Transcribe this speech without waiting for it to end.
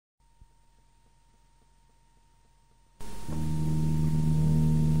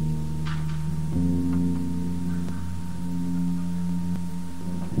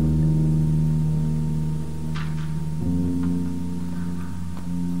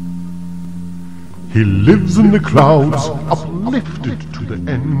He lives in the clouds, uplifted to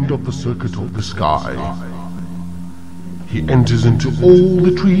the end of the circuit of the sky. He enters into all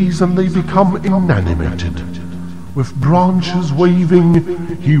the trees and they become inanimated. With branches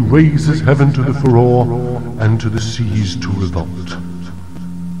waving, he raises heaven to the furore and to the seas to revolt.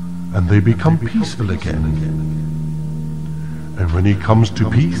 And they become peaceful again. And when he comes to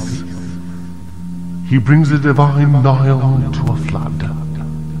peace, he brings the divine Nile to a flood.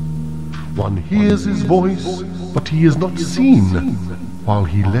 One hears his voice, but he is not seen, while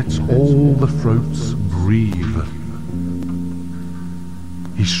he lets all the throats breathe.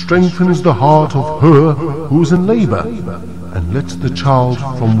 He strengthens the heart of her who is in labour, and lets the child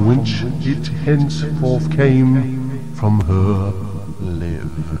from which it henceforth came from her live.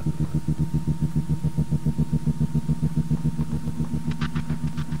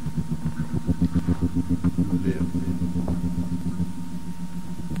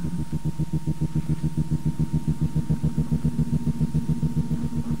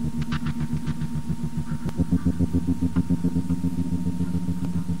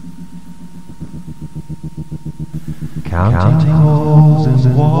 Counting holes in the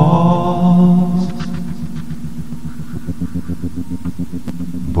walls,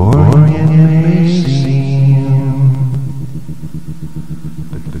 boring it may seem,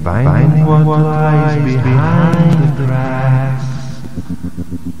 but finding what lies behind the cracks,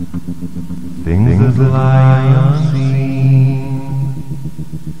 things that lie unseen.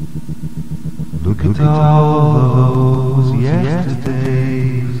 Look at all those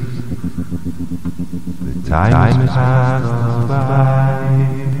yesterdays. Time has passed by.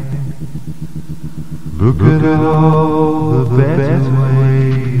 Look at all the better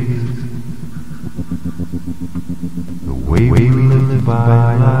ways, the way we live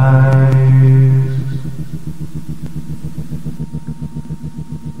our lives.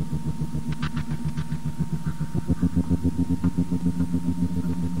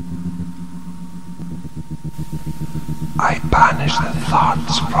 I banish the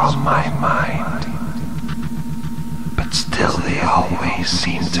thoughts from my mind, but still they always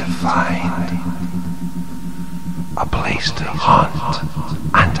seem to find a place to haunt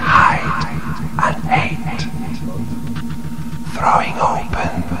and hide and hate, throwing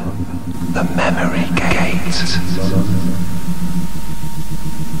open the memory gate.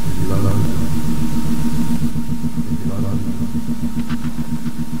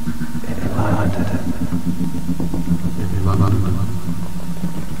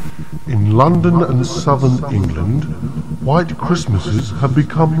 In London and southern England, white Christmases have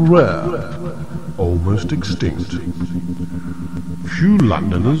become rare, almost extinct. Few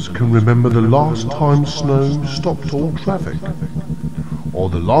Londoners can remember the last time snow stopped all traffic, or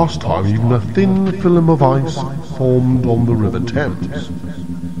the last time even a thin film of ice formed on the River Thames.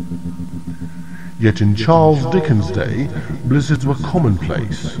 Yet in Charles Dickens' day, blizzards were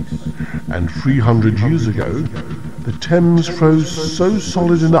commonplace, and 300 years ago, the Thames froze so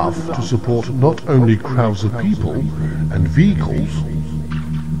solid enough to support not only crowds of people and vehicles,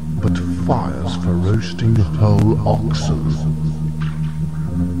 but fires for roasting whole oxen.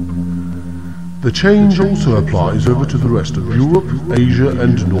 The change also applies over to the rest of Europe, Asia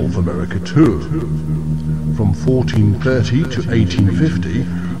and North America too. From 1430 to 1850,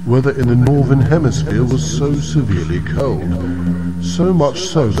 weather in the Northern Hemisphere was so severely cold, so much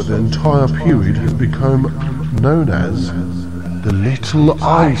so that the entire period has become known as the Little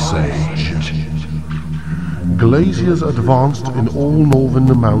Ice Age. Glaciers advanced in all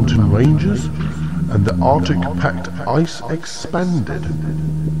northern mountain ranges, and the Arctic-packed ice expanded.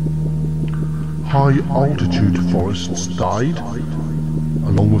 High-altitude forests died,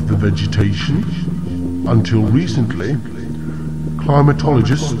 along with the vegetation, until recently,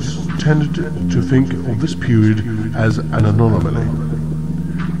 climatologists tended to think of this period as an anomaly,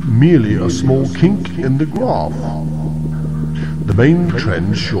 merely a small kink in the graph. The main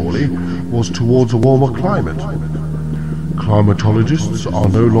trend, surely, was towards a warmer climate. Climatologists are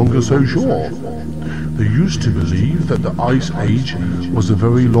no longer so sure. They used to believe that the Ice Age was a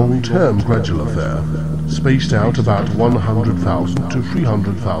very long-term gradual affair, spaced out about 100,000 to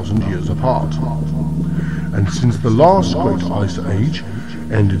 300,000 years apart. And since the last great Ice Age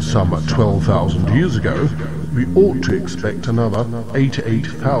ended some 12,000 years ago, we ought to expect another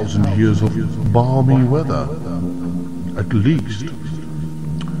 88,000 years of balmy weather, at least.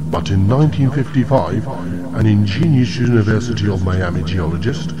 But in 1955, an ingenious University of Miami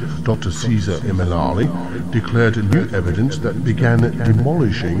geologist, Dr. Cesar Imelari, declared new evidence that began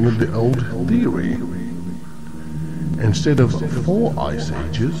demolishing the old theory. Instead of 4 ice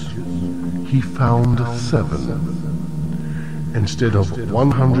ages, he found 7. instead of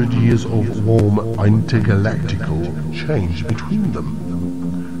 100 years of warm intergalactical change between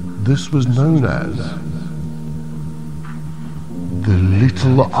them. This was known as the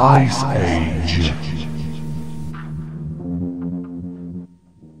Little Ice Age.